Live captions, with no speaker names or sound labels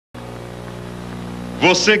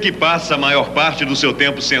Você que passa a maior parte do seu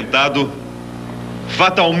tempo sentado,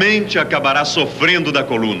 fatalmente acabará sofrendo da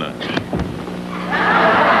coluna.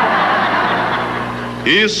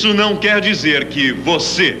 Isso não quer dizer que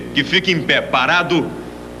você, que fica em pé parado,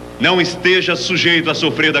 não esteja sujeito a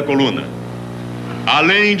sofrer da coluna.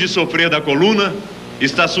 Além de sofrer da coluna,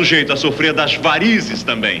 está sujeito a sofrer das varizes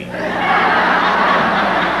também.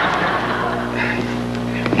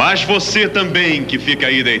 Mas você também que fica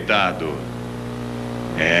aí deitado.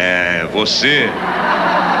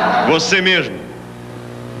 Você mesmo.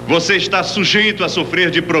 Você está sujeito a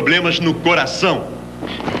sofrer de problemas no coração.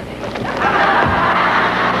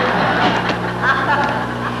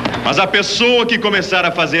 Mas a pessoa que começar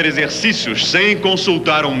a fazer exercícios sem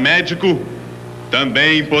consultar um médico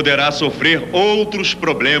também poderá sofrer outros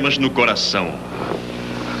problemas no coração.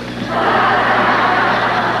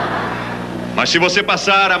 Mas se você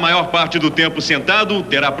passar a maior parte do tempo sentado,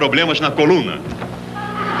 terá problemas na coluna.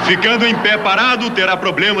 Ficando em pé parado, terá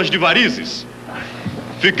problemas de varizes.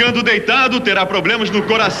 Ficando deitado, terá problemas no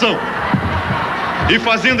coração. E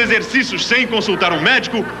fazendo exercícios sem consultar um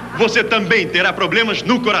médico, você também terá problemas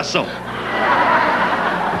no coração.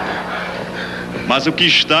 Mas o que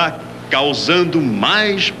está causando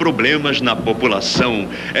mais problemas na população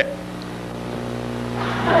é...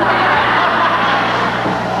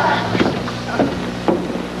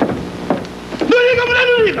 Não liga, mulher,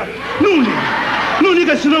 não liga! Não liga! Não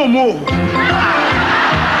liga, senão eu morro!